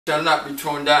shall not be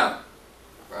thrown down,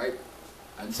 right?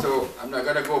 And so I'm not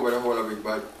gonna go over the whole of it,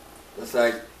 but just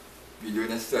like we're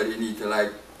doing a study, you need to,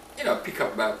 like, pick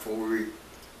up back from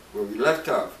where we left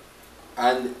off.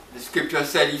 And the scripture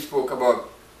said, he spoke about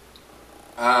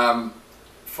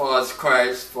false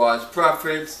Christ, false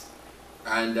prophets,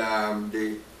 and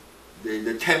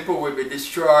the temple will be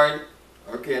destroyed.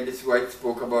 Okay, and this is what it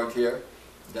spoke about here,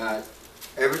 that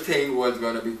everything was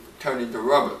going to be turned into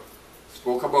rubble.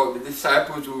 Spoke about the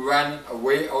disciples who ran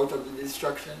away out of the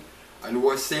destruction and who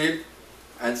were saved.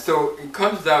 And so it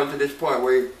comes down to this point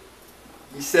where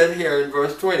he said here in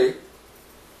verse 20,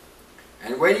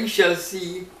 and when he shall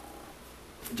see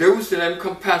Jerusalem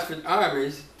compassed with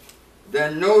armies,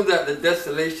 then know that the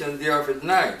desolation thereof is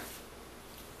nigh.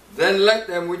 Then let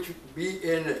them which be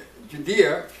in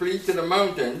Judea flee to the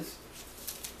mountains,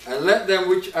 and let them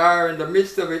which are in the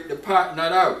midst of it depart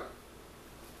not out.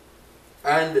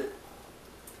 And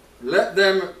let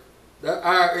them that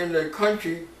are in the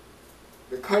countries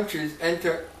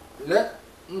enter, I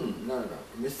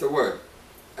missed the word.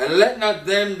 And let not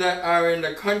them that are in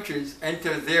the countries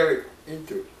enter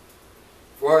into it.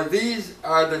 For these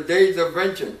are the days of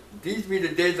vengeance. These be the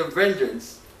days of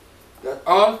vengeance, that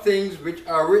all things which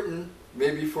are written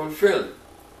may be fulfilled.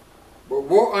 But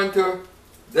woe unto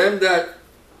them that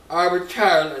are with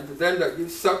child, and to them that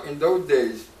give suck in those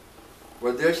days,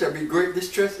 for there shall be great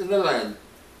distress in the land,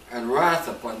 and wrath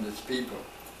upon this people.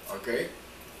 Okay?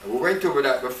 And we went over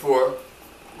that before,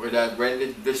 where that when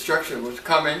the destruction was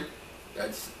coming,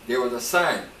 there was a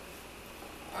sign.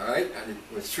 Alright? And it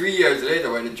was 3 years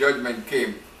later when the judgment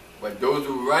came. But those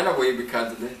who ran away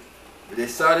because of it, they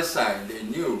saw the sign, they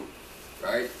knew,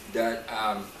 right, that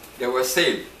they were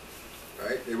saved.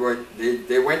 Right?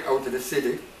 They went out of the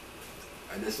city,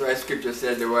 and that's why scripture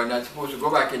said they were not supposed to go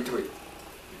back into it.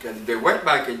 Because if they went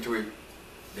back into it,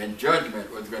 then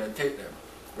judgment was going to take them.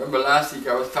 Remember last week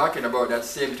I was talking about that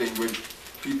same thing with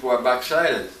people who are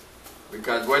backsliders.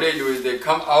 Because what they do is they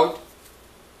come out,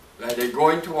 like they're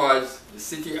going towards the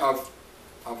city of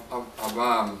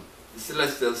the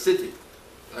celestial city,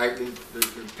 like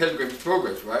the Pilgrim's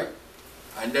Progress, right?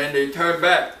 And then they turn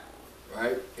back,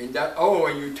 right? In that hour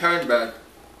when you turn back,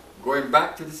 going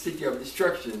back to the city of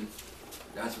destruction,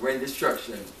 that's when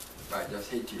destruction might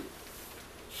just hit you.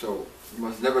 So you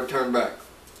must never turn back.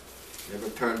 Never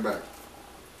turn back.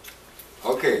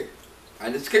 Okay,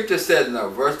 and the scripture says now,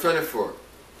 verse 24,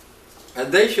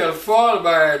 and they shall fall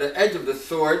by the edge of the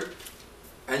sword,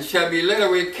 and shall be led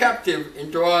away captive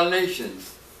into all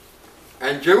nations.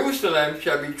 And Jerusalem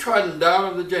shall be trodden down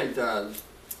of the Gentiles,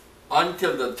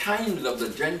 until the times of the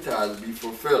Gentiles be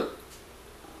fulfilled.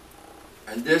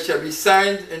 And there shall be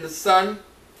signs in the sun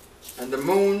and the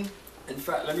moon. In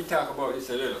fact, let me talk about this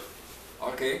a little.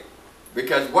 Okay?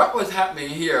 Because what was happening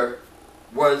here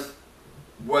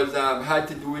had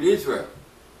to do with Israel.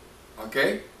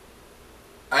 Okay?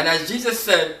 And as Jesus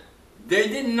said, they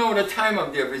didn't know the time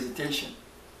of their visitation.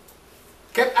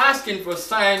 Kept asking for a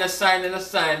sign, and a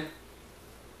sign.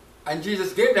 And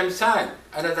Jesus gave them sign.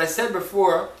 And as I said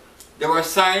before, there were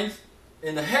signs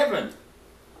in the heaven.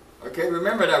 Okay,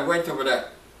 remember that I went over that.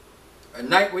 At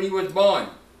night when he was born,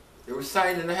 there was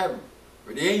signs in the heaven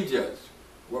with the angels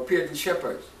who appeared to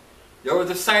shepherds. There was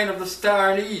a sign of the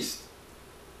star in the east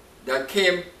that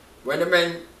came when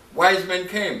the wise men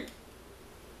came.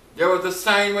 There was a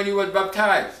sign when he was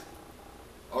baptized.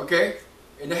 Okay,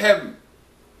 in the heaven.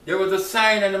 There was a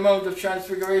sign on the Mount of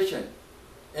Transfiguration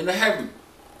in the heaven.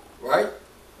 Right?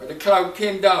 When the cloud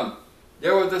came down,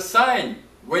 there was a sign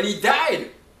when he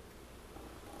died.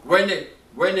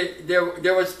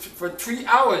 There was for 3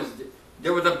 hours,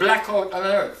 there was a blackout on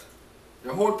earth.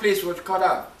 The whole place was cut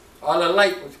off. All the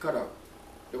light was cut off.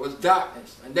 There was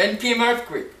darkness. And then came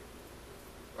earthquake,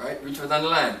 right, which was on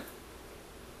land.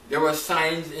 There were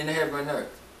signs in heaven and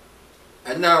earth.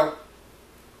 And now,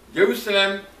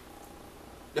 Jerusalem,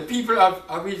 the people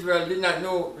of Israel did not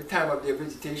know the time of their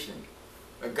visitation.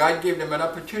 But God gave them an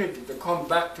opportunity to come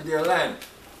back to their land,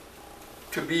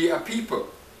 to be a people.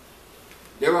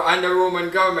 They were under Roman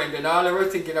government, and all they were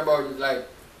thinking about is like,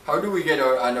 how do we get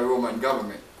out under Roman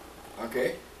government?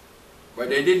 Okay? But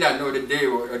they did not know the day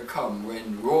would come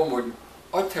when Rome would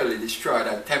utterly destroy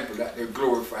that temple that they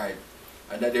glorified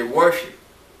and that they worship.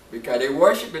 Because they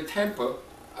worship the temple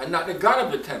and not the God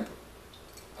of the temple.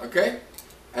 Okay?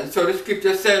 And so the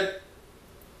scripture said,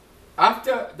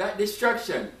 after that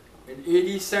destruction, in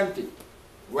AD 70,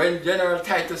 when General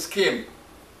Titus came,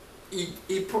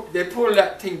 they pulled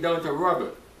that thing down to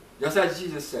rubble, just as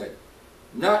Jesus said.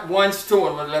 Not one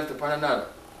stone was left upon another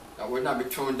that would not be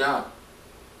thrown down.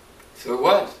 So it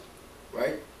was,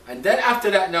 right? And then after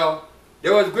that now,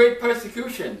 there was great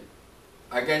persecution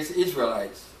against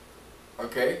Israelites.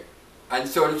 Okay? And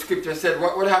so the scripture said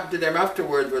what would happen to them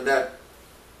afterwards was that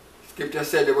scripture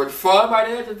said they would fall by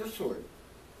the edge of the sword.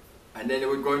 And then they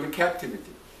would go into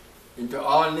captivity, into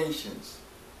all nations.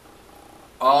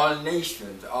 All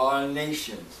nations, all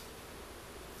nations.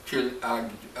 Till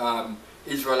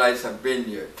Israelites have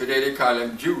been there. Today they call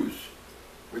them Jews,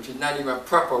 which is not even a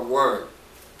proper word.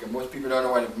 Because most people don't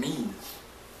know what it means.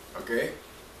 Okay?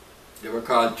 They were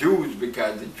called Jews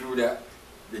because the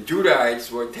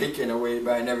Judahites were taken away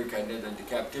by Nebuchadnezzar into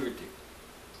captivity.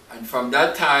 And from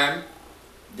that time,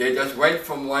 they just went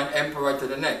from one emperor to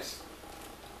the next.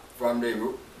 From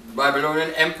the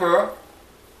Babylonian emperor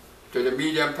to the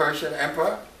Median Persian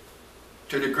emperor,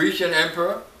 to the Grecian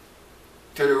emperor,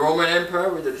 to the Roman emperor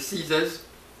with the Caesars,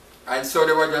 and so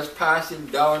they were just passing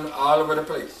down all over the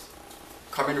place,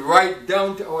 coming right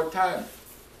down to our time,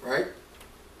 right?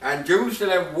 And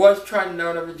Jerusalem was trodden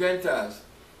down of the Gentiles.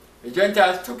 The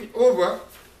Gentiles took it over,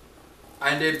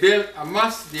 and they built a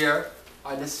mosque there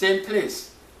at the same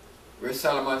place where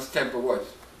Solomon's temple was.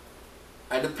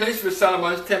 And the place where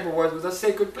Solomon's temple was a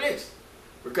sacred place,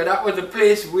 because that was the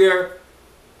place where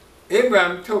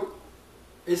Abraham took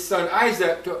his son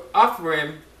Isaac to offer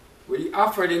him, where he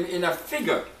offered him in a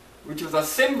figure, which was a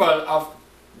symbol of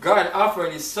God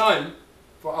offering his son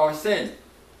for our sin.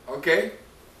 Okay?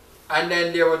 And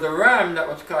then there was a ram that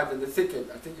was caught in the thicket.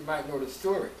 I think you might know the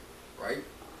story, right?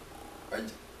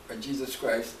 But Jesus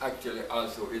Christ actually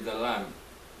also is a lamb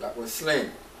that was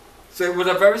slain. So it was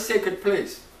a very sacred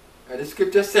place. And the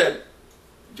scripture said,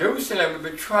 Jerusalem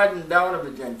will be trodden down of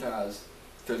the Gentiles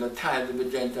till the times of the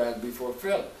Gentiles be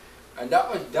fulfilled. And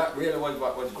that really was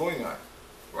what was going on,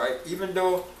 right? Even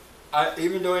though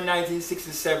in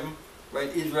 1967, when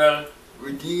Israel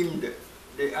redeemed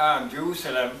the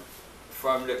Jerusalem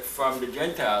from the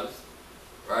Gentiles,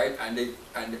 right?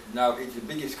 And now it's the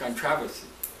biggest controversy.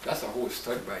 That's a whole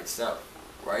study by itself,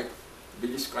 right? The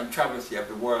biggest controversy of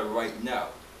the world right now,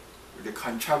 the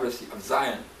controversy of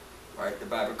Zion, right? The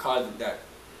Bible calls it that.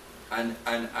 And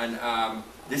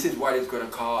this is what is going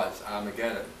to cause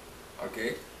Armageddon,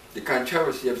 okay? The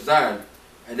controversy of Zion,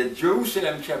 and the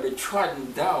Jerusalem shall be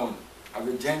trodden down of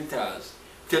the Gentiles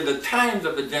till the times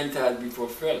of the Gentiles be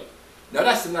fulfilled. Now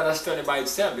that's another study by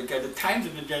itself, because the times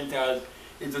of the Gentiles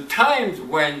is the times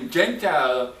when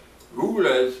Gentile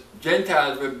rulers,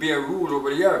 Gentiles will bear rule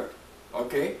over the earth.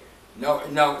 Okay? Now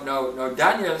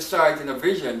Daniel saw it in a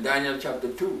vision, Daniel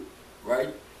chapter 2, right?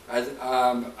 As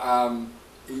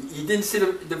he didn't see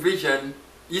the vision,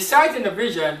 he saw it in the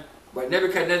vision, but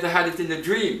Nebuchadnezzar had it in the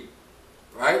dream,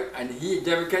 right? And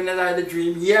Nebuchadnezzar had the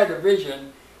dream, he had the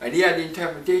vision, and he had the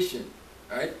interpretation,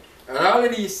 right? And all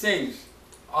of these things,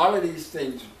 I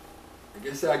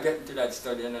guess I'll get into that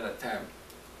study another time.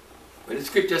 But the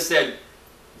scripture said,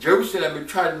 Jerusalem will be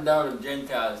trodden down of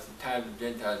Gentiles, the time of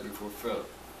Gentiles be fulfilled.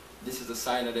 This is a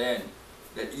sign of the end.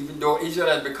 That even though Israel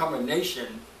has become a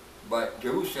nation, but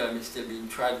Jerusalem is still being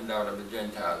trodden down of the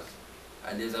Gentiles.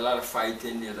 And there's a lot of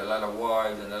fighting, there's a lot of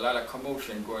wars, and a lot of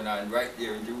commotion going on right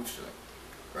there in Jerusalem.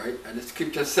 Right? And the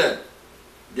scripture said,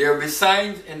 there will be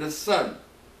signs in the sun,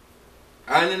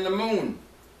 and in the moon,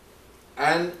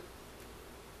 and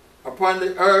upon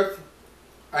the earth,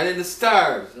 and in the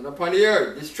stars, and upon the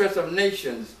earth, distress of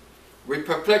nations with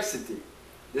perplexity,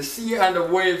 the sea and the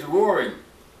waves roaring.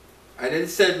 And it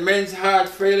said, men's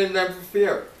hearts failing them for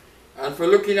fear, and for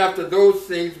looking after those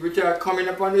things which are coming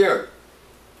upon the earth.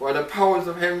 For the powers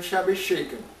of heaven shall be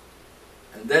shaken.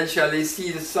 And then shall they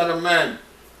see the Son of Man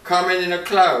coming in a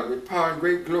cloud with power and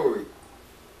great glory.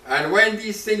 And when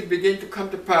these things begin to come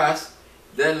to pass,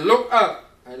 then look up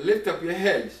and lift up your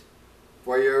heads,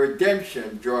 for your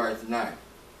redemption draweth nigh.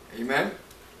 Amen?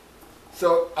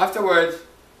 So afterwards,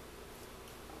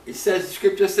 it says, the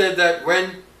scripture says that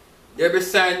when there be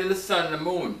signs in the sun, the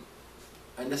moon,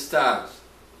 and the stars.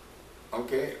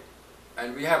 Okay?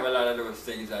 And we have a lot of those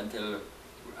things until,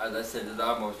 as I said, it's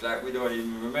almost like we don't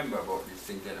even remember about these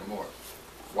things anymore.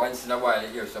 Once in a while you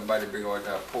hear somebody bring out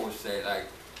a post say like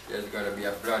there's going to be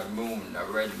a blood moon, a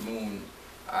red moon,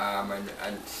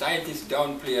 and scientists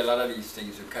downplay a lot of these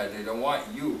things because they don't want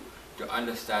you to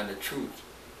understand the truth,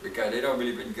 because they don't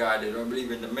believe in God, they don't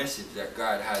believe in the message that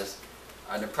God has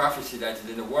and the prophecy that is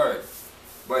in the Word.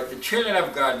 But the children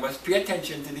of God must pay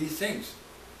attention to these things,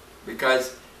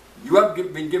 because you have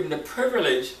been given the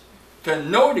privilege to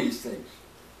know these things.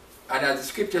 And as the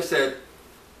scripture said,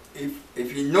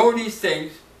 if you know these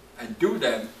things and do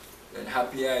them, then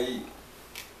happy are ye.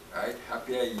 Right?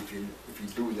 Happy are ye if you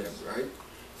do them, right?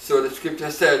 So the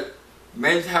scripture said,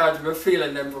 men's hearts will fail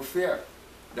in them for fear.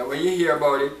 That when you hear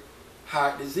about it,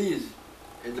 heart disease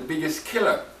is the biggest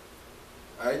killer,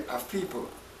 right, of people.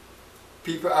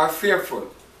 people are fearful.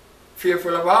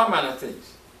 Fearful of all manner of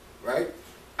things. Right?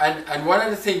 And one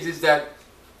of the things is that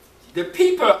the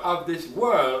people of this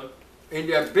world, in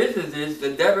their businesses,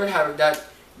 the devil have that,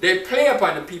 they play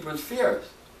upon the people's fears.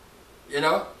 You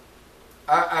know?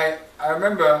 I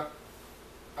remember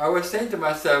I was saying to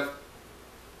myself,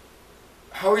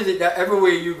 how is it that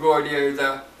everywhere you go there is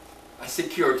a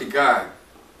security guard?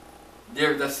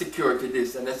 There is a security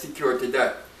this and a security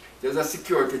that. There's a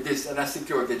security this and a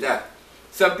security that.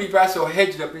 Some people are so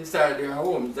hedged up inside their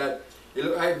homes that it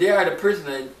look like they are the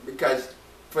prisoner, because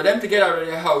for them to get out of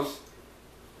their house,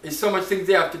 it's so much things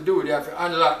they have to do. They have to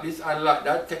unlock this, unlock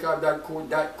that, take out that code,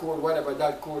 whatever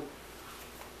that code.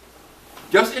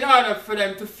 Just in order for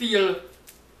them to feel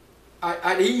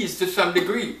at ease to some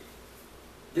degree,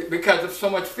 because of so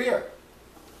much fear.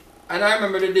 And I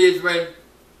remember the days when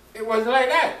it wasn't like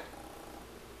that.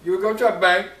 You would go to a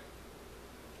bank,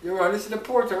 you would listen to the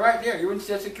porter right there, you wouldn't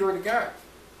see a security guard.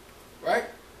 Right?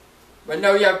 But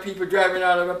now you have people driving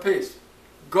all over the place,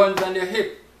 guns on their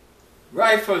hip,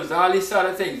 rifles, all these sort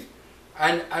of things.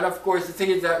 And of course the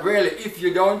thing is that really if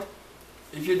you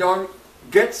don't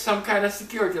get some kind of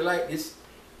security like this,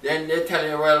 then they tell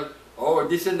you, well, oh,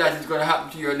 this and that is going to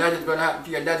happen to you, and that is going to happen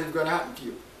to you, and that is going to happen to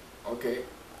you. Okay?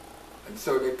 And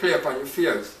so they play upon your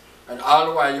fears. And all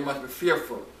the while you must be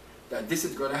fearful that this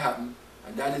is going to happen,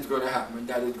 and that is going to happen, and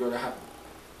that is going to happen.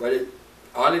 But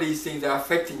all of these things are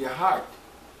affecting your heart.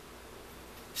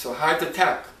 So heart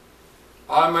attack.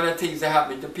 All manner of things are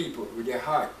happening to people with their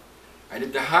heart. And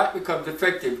if the heart becomes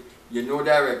defective, you know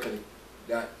directly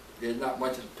that there's not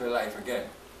much to life again.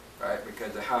 Right?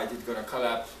 Because the heart is going to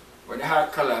collapse. When the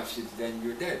heart collapses, then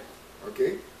you're dead.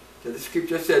 Okay? So the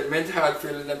scripture said, men's heart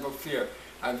faileth them for fear,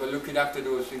 and for looking after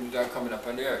those things that are coming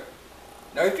upon the earth.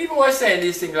 Now if people were saying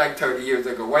these things like 30 years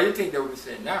ago, what do you think they would be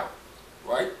saying now?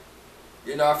 Right?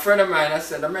 You know, a friend of mine, I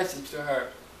sent a message to her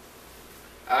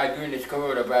during this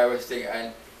coronavirus thing,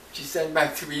 and she sent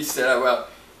back to me, said, well,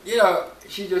 you know,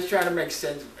 she's just trying to make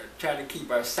sense, trying to keep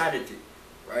her sanity.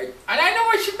 Right? And I know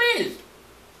what she means.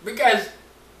 Because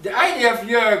the idea of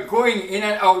you're going in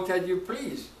and out as you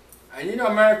please. And you know,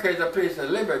 America is a place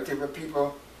of liberty where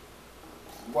people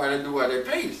want to do what they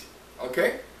please.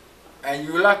 Okay? And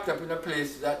you're locked up in a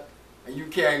place that and you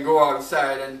can't go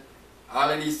outside and all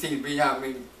of these things being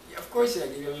happening. Of course you're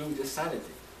going to lose your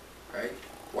sanity. Right?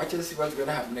 Watch and see what's going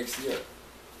to happen next year.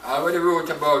 I already wrote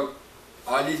about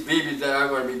all these babies that are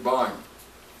going to be born.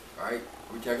 Right?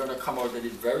 Which are going to come out of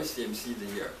this very same season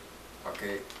here.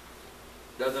 Okay?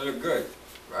 Doesn't look good.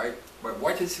 Right? But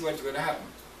watch and see what's going to happen.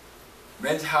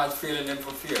 Men's hearts failing them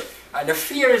for fear. And the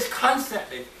fear is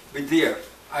constantly there.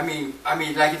 I mean,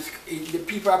 like the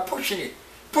people are pushing it.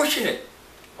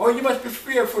 Oh, you must be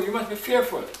fearful, you must be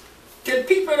fearful. Till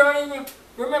people don't even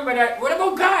remember that. What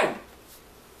about God?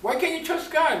 Why can't you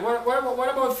trust God? What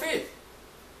about faith?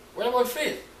 What about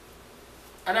faith?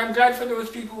 And I'm glad for those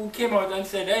people who came out and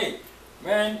said, hey,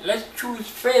 man, let's choose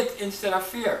faith instead of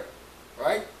fear.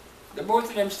 Right? The both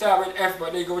of them start with F,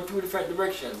 but they go two different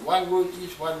directions. One goes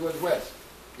east, one goes west.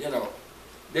 You know,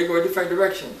 they go different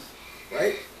directions,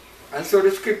 right? And so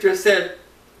the scripture said,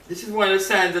 this is one of the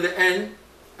signs of the end,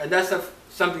 and that's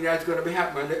something that's going to be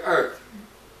happening on the earth.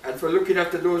 And for looking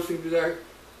after those things that are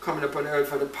coming upon the earth,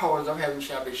 for the powers of heaven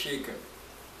shall be shaken.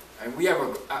 And we have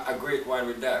a great one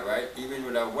with that, right? Even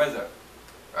with our weather,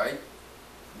 right?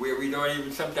 Where we don't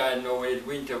even sometimes know when it's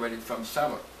winter, when it's from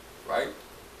summer, right?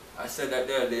 I said that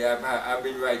the other day, I've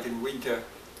been right in winter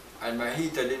and my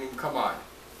heater didn't come on.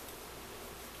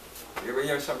 You ever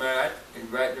hear something like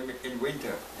that? In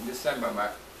winter, in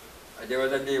December, there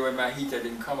was a day when my heater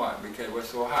didn't come on because it was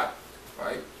so hot,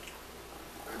 right?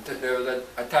 There was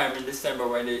a time in December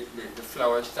when the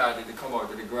flowers started to come out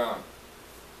of the ground,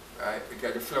 right?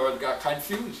 Because the flowers got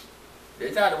confused.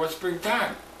 They thought it was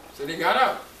springtime, so they got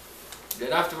up.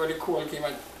 Then afterward the cold came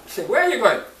and said, where are you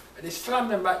going? And they slammed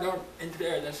them back down into the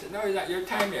earth and said, no, it's not your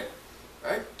time yet.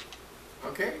 Right?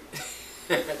 Okay?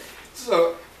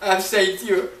 So I'm saying to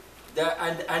you that,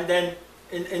 and then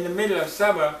in the middle of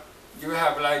summer, you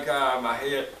have like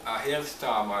a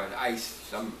hailstorm or an ice,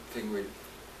 something with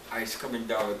ice coming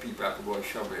down and people have to go and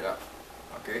shovel it up.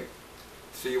 Okay?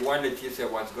 So you wonder to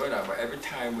yourself what's going on. But every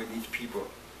time when these people,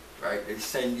 right, they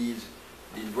send these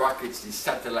rockets, these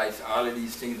satellites, all of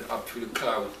these things up through the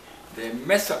clouds, they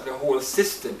mess up the whole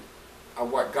system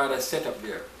of what God has set up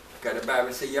there. Because the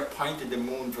Bible says He appointed the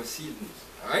moon for seasons,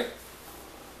 right?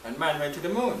 And man went to the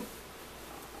moon,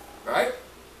 right?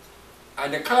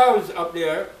 And the clouds up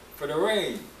there for the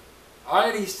rain. All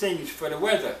of these things for the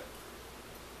weather.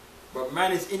 But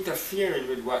man is interfering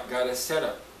with what God has set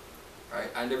up, right?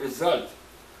 And the result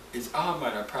is all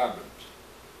manner of problems.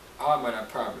 all manner of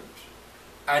problems.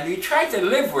 And we try to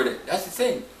live with it. That's the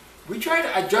thing. We try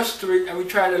to adjust to it and we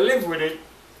try to live with it,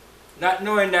 not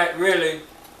knowing that really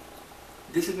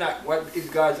this is not what is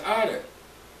God's order.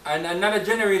 And another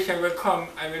generation will come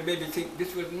and will maybe think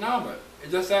this was normal.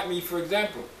 It's just like me, for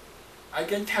example. I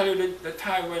can tell you the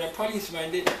time when a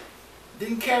policeman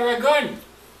didn't carry a gun,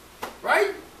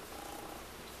 right?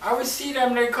 I would see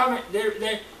them, they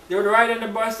would ride on the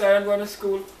bus and go to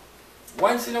school.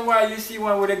 Once in a while you see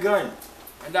one with a gun.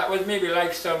 And that was maybe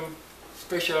like some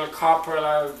special corporal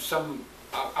or some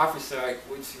officer I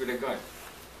would see with a gun.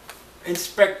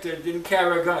 Inspector didn't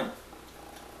carry a gun.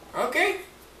 Okay?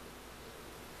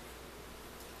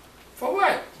 For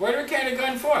what? What do we carry a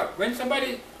gun for? When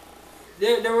somebody,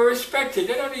 they were respected,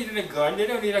 they don't need a gun. They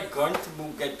don't need a gun to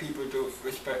get people to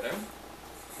respect them.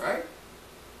 Right?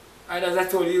 And as I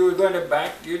told you, you go in the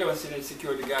back, you don't see the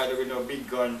security guard with no big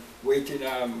gun, waiting,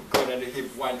 gun on the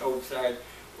hip, one outside.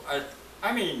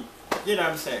 I mean, you know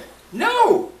what I'm saying?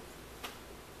 No!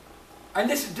 And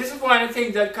this is one of the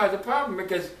things that cause a problem,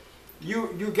 because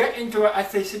you get into a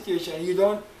situation and you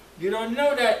don't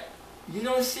know that, you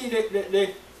don't see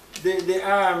the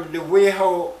way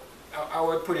how I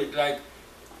would put it, like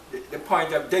the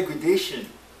point of degradation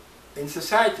in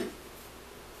society,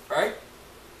 right?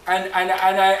 And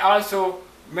I also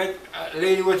met a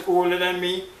lady who was older than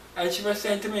me, and she was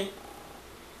saying to me,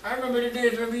 I remember the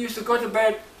days when we used to go to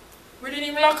bed, we didn't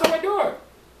even lock our door.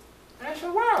 And I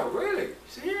said, wow, really?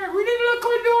 She said, yeah, we didn't lock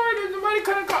our door, and nobody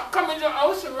could come into the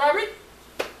house and rob it.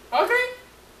 Okay?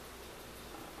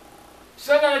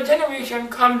 So now a generation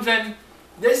comes and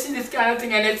they see this kind of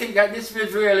thing and they think that this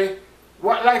was really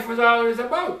what life was always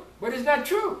about. But it's not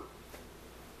true.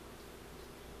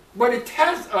 But it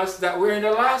tells us that we're in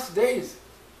the last days.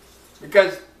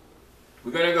 Because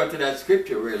we're going to go to that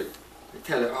scripture really. It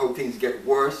tells us how things get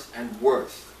worse and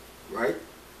worse. Right?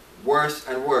 Worse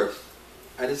and worse.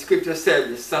 And the scripture said,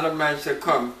 the Son of Man shall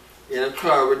come in a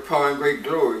cloud with power and great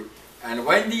glory. And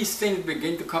when these things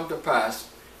begin to come to pass,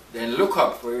 then look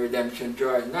up, for your redemption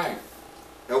draweth nigh.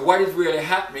 Now what is really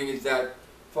happening is that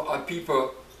for our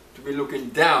people to be looking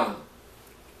down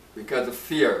because of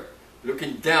fear,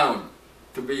 looking down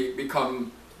to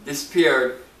become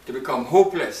despaired, to become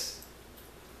hopeless.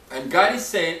 And God is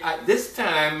saying, at this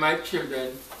time my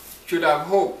children should have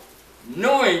hope,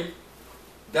 knowing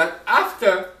that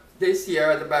after this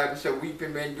year, the Bible says,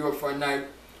 weeping may endure for a night,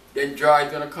 then joy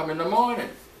is going to come in the morning,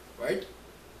 right?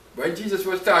 When Jesus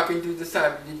was talking to his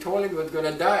disciples, he told him he was going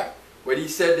to die. But he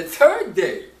said, the third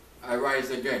day, I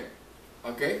rise again.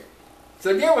 Okay?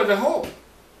 So there was a hope.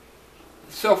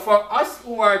 So for us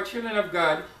who are children of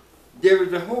God, there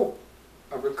is a hope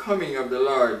of the coming of the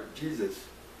Lord Jesus.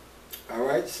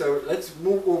 Alright, so let's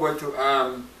move over to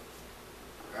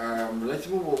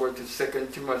 2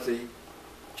 Timothy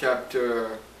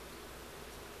chapter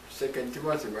 2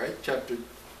 Timothy, right? Chapter,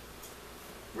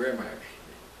 where am I?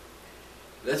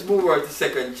 Let's move over to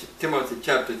 2 Timothy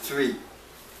chapter 3.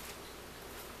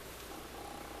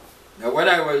 Now when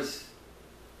I was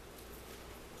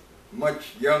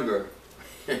much younger,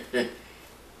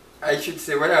 I should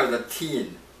say when I was a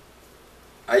teen,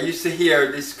 I used to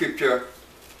hear this scripture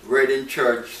read in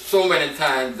church so many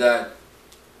times that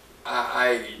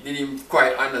I didn't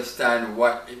quite understand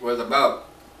what it was about.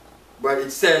 But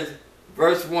it says,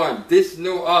 verse 1, this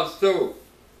know also,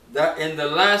 that in the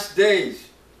last days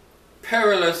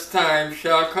perilous times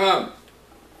shall come.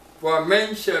 For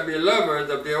men shall be lovers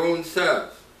of their own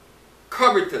selves,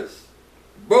 covetous,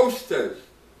 boasters,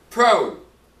 proud,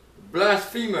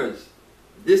 blasphemers,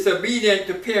 disobedient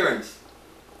to parents,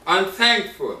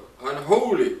 unthankful,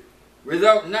 unholy,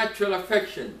 without natural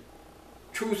affection,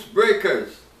 truce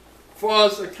breakers,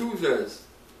 false accusers,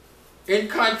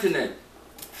 incontinent,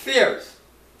 fierce,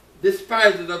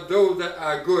 despisers of those that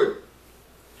are good,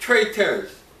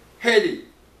 traitors, heady,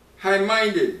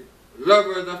 high-minded,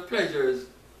 lovers of pleasures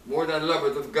more than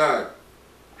lovers of God,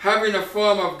 having a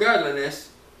form of godliness,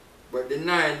 but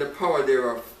denying the power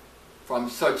thereof. From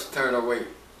such turn away.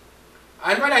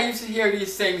 And when I used to hear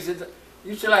these things, it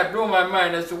used to like blow my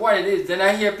mind as to what it is. Then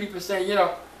I hear people saying, you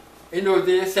know, in those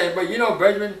days say, but you know,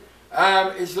 brethren,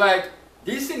 it's like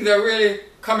these things are really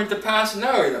coming to pass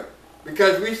now, you know,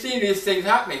 because we've seen these things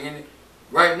happening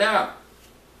right now,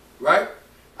 right?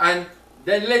 And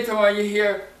then later on you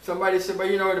hear somebody say, but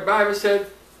you know, the Bible said,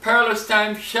 perilous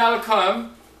times shall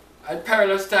come, and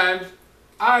perilous times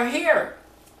are here.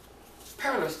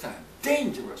 Perilous times,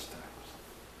 dangerous times,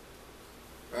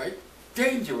 right?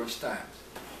 Dangerous times.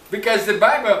 Because the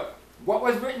Bible, what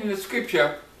was written in the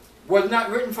scripture, was not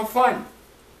written for fun.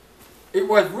 It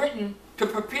was written to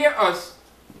prepare us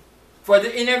for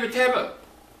the inevitable.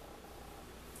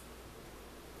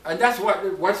 And that's why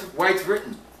it's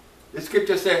written. The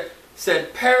scripture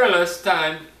said perilous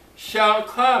times shall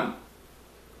come.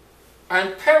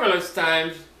 And perilous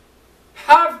times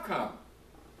have come.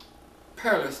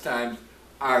 Perilous times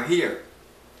are here.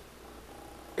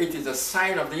 It is a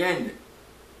sign of the end.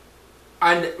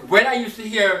 And when I used to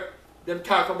hear them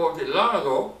talk about it long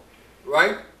ago,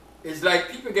 right, it's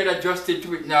like people get adjusted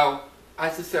to it now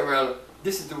as to say, well,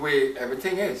 this is the way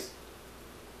everything is.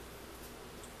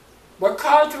 But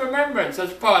call to remembrance,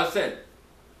 as Paul said.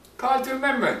 Call to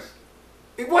remembrance.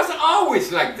 It wasn't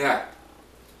always like that.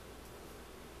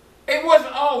 It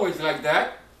wasn't always like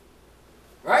that.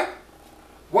 Right?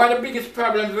 One of the biggest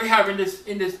problems we have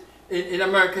in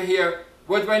America here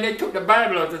was when they took the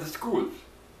Bible out of the schools.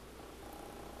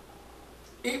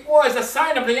 It was a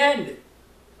sign of the end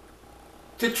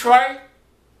to try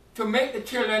to make the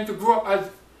children to grow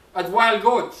up as wild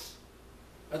goats,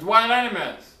 as wild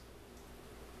animals.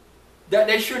 That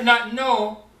they should not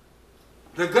know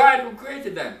the God who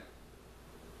created them.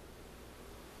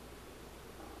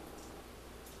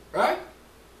 Right?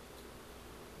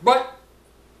 But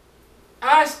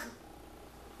ask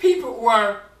people who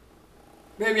are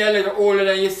maybe a little older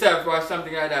than yourself or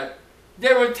something like that.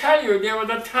 They will tell you there was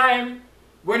a time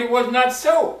when it was not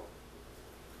so.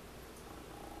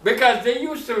 Because they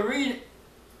used to read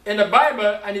in the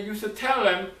Bible and it used to tell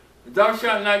them, thou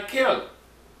shalt not kill.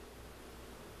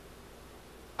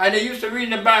 And they used to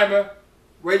read in the Bible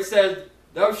where it says,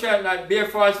 thou shalt not bear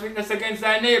false witness against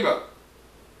thy neighbor.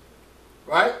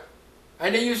 Right?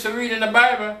 And they used to read in the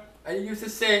Bible and it used to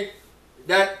say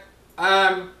that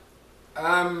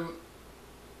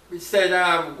it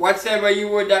said, whatsoever you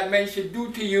would that men should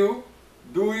do to you,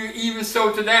 do you even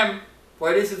so to them,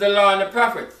 for this is the law and the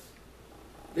prophets.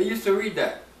 They used to read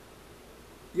that.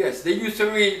 Yes, they used to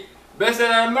read, blessed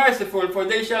are the merciful, for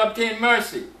they shall obtain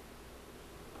mercy.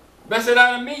 Blessed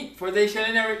are the meek, for they shall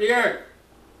inherit the earth.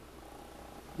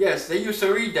 Yes, they used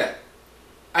to read that.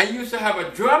 And used to have a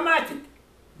dramatic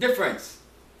difference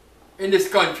in this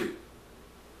country.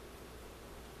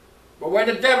 But when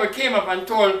the devil came up and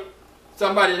told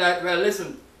somebody that, well,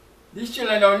 listen, these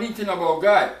children don't need to know about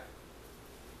God.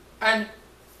 And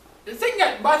the thing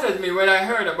that bothers me when I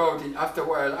heard about it after a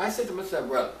while, I said to myself,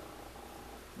 well,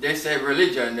 they say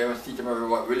religion, they must teach them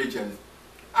about religion.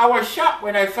 I was shocked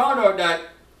when I found out that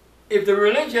if the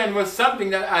religion was something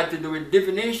that had to do with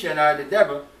divination or the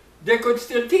devil, they could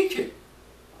still teach it.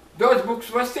 Those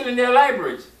books were still in their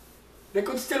libraries. They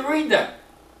could still read them.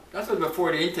 That was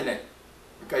before the internet,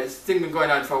 because this thing been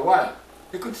going on for a while.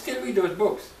 They could still read those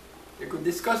books. They could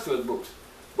discuss those books.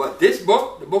 But this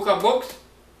book, the book of books,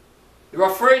 they were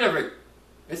afraid of it.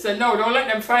 They said, no, don't let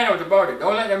them find out about it.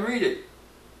 Don't let them read it.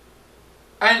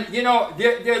 And, you know,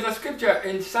 there's a scripture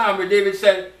in Psalm where David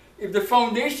said, if the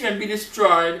foundation be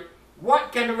destroyed,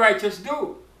 what can the righteous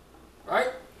do? Right?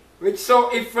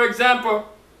 So if, for example,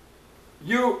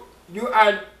 you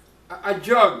had a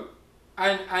jug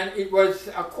and it was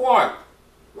a quart,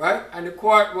 right? And the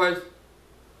quart was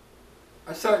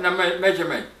a certain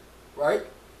measurement, right?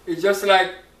 It's just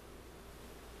like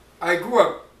I grew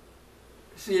up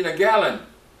seeing a gallon,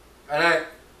 and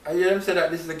I hear them say that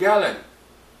this is a gallon,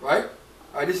 right?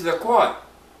 Or this is a quart.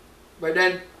 But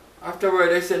then afterward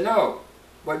they said no,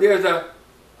 but there's a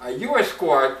US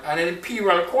quart and an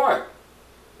imperial quart.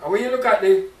 And when you look at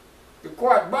the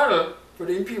quart bottle for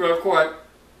the imperial quart,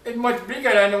 it's much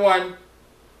bigger than the one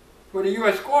for the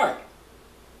US quart.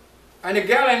 And the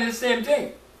gallon is the same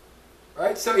thing.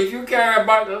 Right? So if you carry a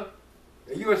bottle,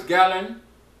 a US gallon,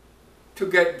 to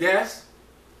get gas,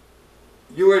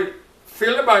 you will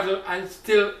fill the bottle and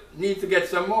still need to get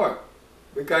some more.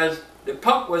 Because the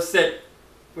pump was set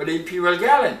for the imperial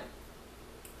gallon.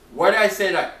 Why do I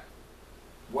say that?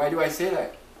 Why do I say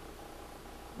that?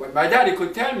 But my daddy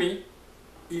could tell me,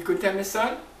 he could tell me,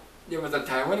 son, there was a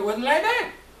time when it wasn't like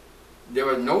that. There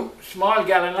was no small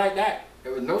gallon like that.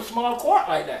 There was no small quart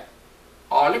like that.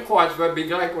 All the quarts were big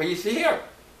like what you see here.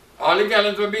 All the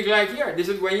gallons were big like here. This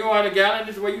is when you want a gallon,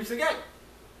 this is what you used to get.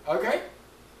 Okay?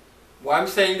 Why I'm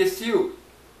saying this to you.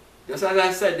 Just as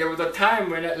I said, there was a time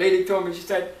when that lady told me, she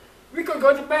said, we could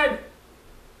go to bed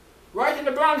right in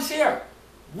the Bronx here.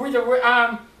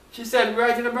 She said,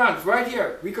 right in the Bronx, right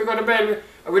here. We could go to bed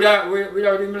without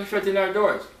even shutting our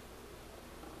doors.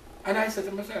 And I said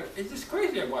to myself, is this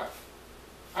crazy or what?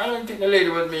 I don't think the lady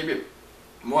was maybe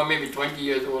 20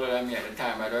 years older than me at the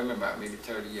time. I don't remember, maybe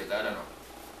 30 years, I don't know.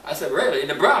 I said, really, in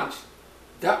the Bronx?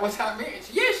 That was happening?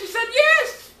 Yes, she said,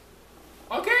 yes.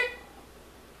 Okay.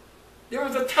 There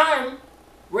was a time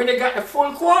when they got the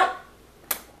full quart.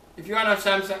 If you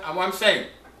understand what I'm saying,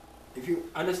 if you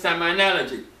understand my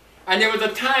analogy. And there was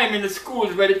a time in the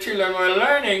schools where the children were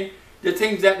learning the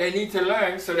things that they need to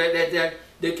learn so that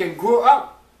they can grow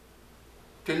up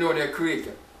to know their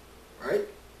Creator. Right?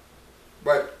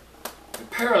 But the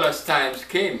perilous times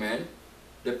came, man.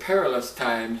 The perilous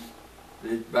times,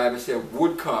 the Bible said,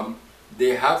 would come.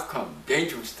 They have come.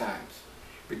 Dangerous times.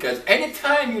 Because any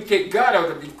time you take God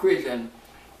out of the equation,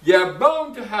 you're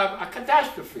bound to have a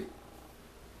catastrophe.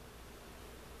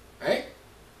 Right?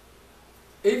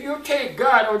 If you take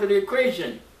God out of the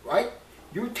equation, right?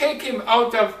 You take Him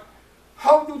out of,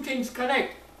 how do things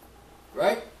connect?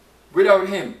 Right? Without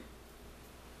Him.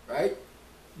 Right?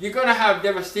 You're going to have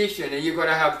devastation, and you're going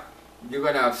to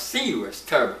have serious,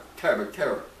 terrible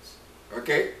terrors.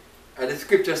 Okay? And the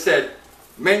scripture said,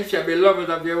 men shall be lovers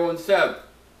of their own self.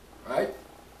 Right?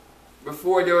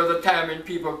 Before there was a time when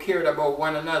people cared about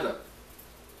one another.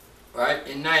 Right?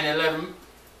 In 9/11,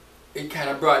 it kind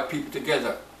of brought people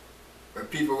together. Where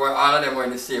people were, all of them were in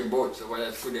the same boat, so what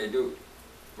else could they do?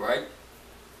 Right?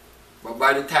 But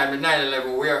by the time the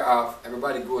 9/11 wear off,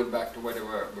 everybody goes back to where they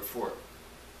were before.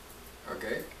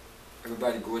 Okay?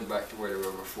 Everybody goes back to where they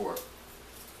were before.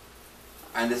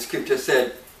 And the scripture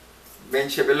said, men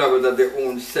shall be lovers of their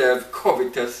own self,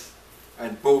 covetous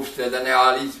and boasters, and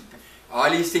all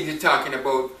these things you're talking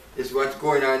about is what's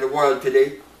going on in the world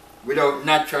today, without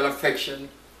natural affection.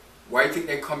 Why do you think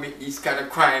they commit these kind of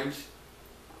crimes?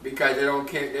 Because they don't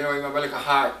care, they don't even have like a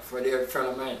heart for their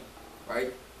fellow man,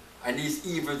 right? And these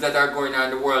evils that are going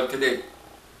on in the world today,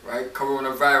 right?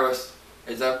 Coronavirus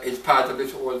is part of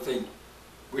this whole thing.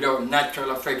 Without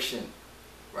natural affection,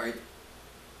 right?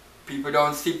 People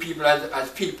don't see people as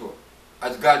people,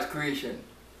 as God's creation.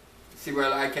 See,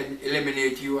 well, I can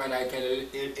eliminate you and I can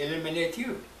eliminate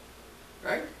you,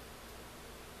 right?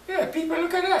 Yeah, people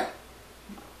look at that.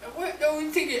 What don't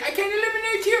you think? I can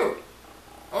eliminate you,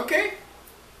 okay?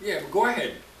 Yeah, go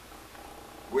ahead.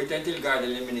 Wait until God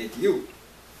eliminates you,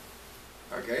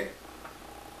 okay?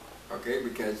 Okay,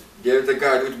 because there's a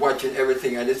God who's watching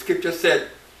everything, and the scripture said,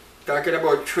 talking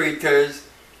about traitors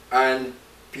and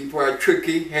people are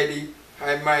tricky, heady,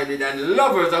 high-minded, and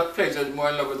lovers of pleasures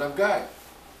more than lovers of God.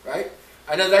 Right?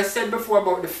 And as I said before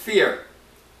about the fear,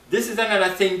 this is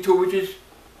another thing too which is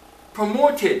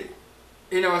promoted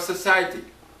in our society.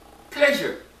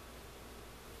 Pleasure.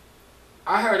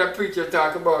 I heard a preacher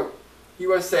talk about, he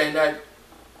was saying that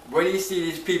when he see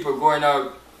these people going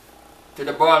out to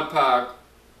the ballpark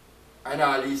and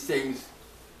all these things,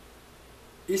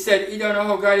 he said he don't know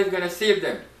how God is going to save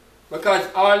them, because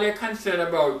all they're concerned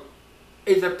about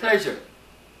is a pleasure.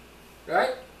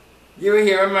 Right? You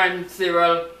hear a man say,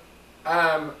 well,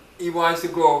 he wants to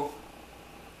go,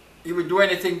 he would do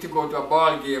anything to go to a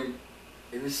ball game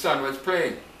if his son was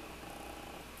playing.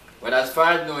 But as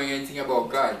far as knowing anything about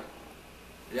God,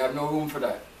 they have no room for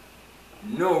that.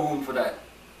 No room for that.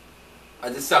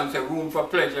 As the psalm said, room for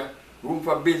pleasure, room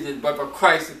for business, but for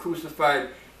Christ the crucified,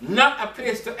 not a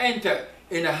place to enter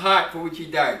in the heart for which He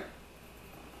died.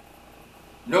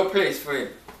 No place for Him.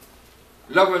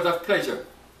 Lovers of pleasure.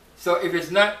 So if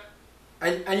it's not,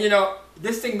 and you know,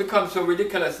 this thing becomes so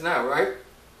ridiculous now, right?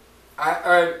 I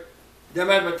heard them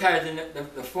advertising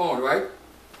the phone, right?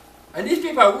 And these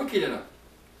people are wicked enough.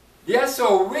 They are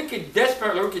so wicked,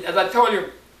 desperately wicked. As I told you,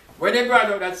 when they brought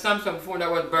out that Samsung phone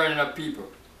that was burning up people,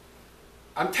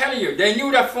 I'm telling you, they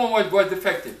knew that phone was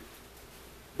defective.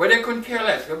 But they couldn't care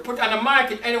less. They put it on the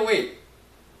market anyway.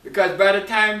 Because by the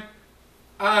time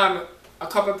a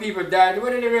couple of people died,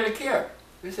 what did they really care?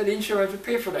 They said the insurance would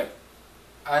pay for them.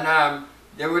 And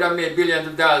they would have made billions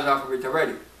of dollars off of it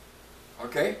already.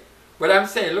 Okay? But I'm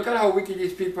saying, look at how wicked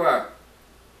these people are.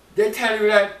 They tell you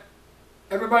that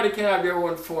everybody can have their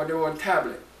own phone, their own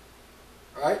tablet.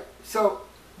 Right? So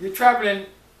you're traveling,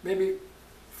 maybe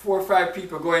 4 or 5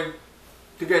 people going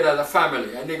together as a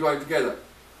family, and they're going together.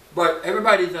 But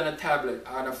everybody's on a tablet,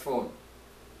 on a phone.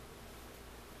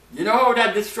 You know how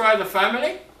that destroys a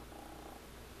family?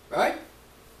 Right?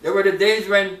 There were the days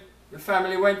when the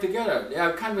family went together. They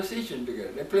had conversation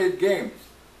together. They played games.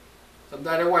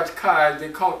 Sometimes they watch cars, they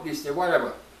count this, they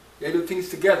whatever. They do things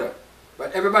together.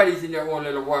 But everybody's in their own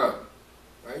little world.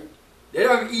 Right? They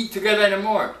don't eat together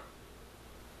anymore.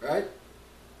 Right?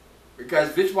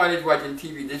 Because this one is watching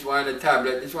TV, this one on the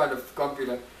tablet, this one on the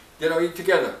computer. They don't eat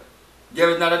together. There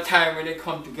is not a time when they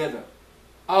come together.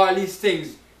 All these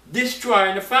things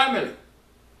destroying the family.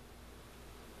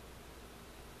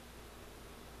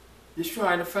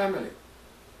 Destroying the family.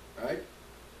 Right?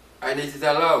 And it is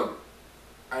allowed.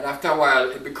 And after a while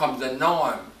it becomes a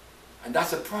norm. And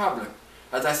that's a problem.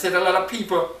 As I said, a lot of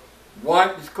people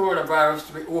want this coronavirus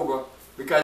to be over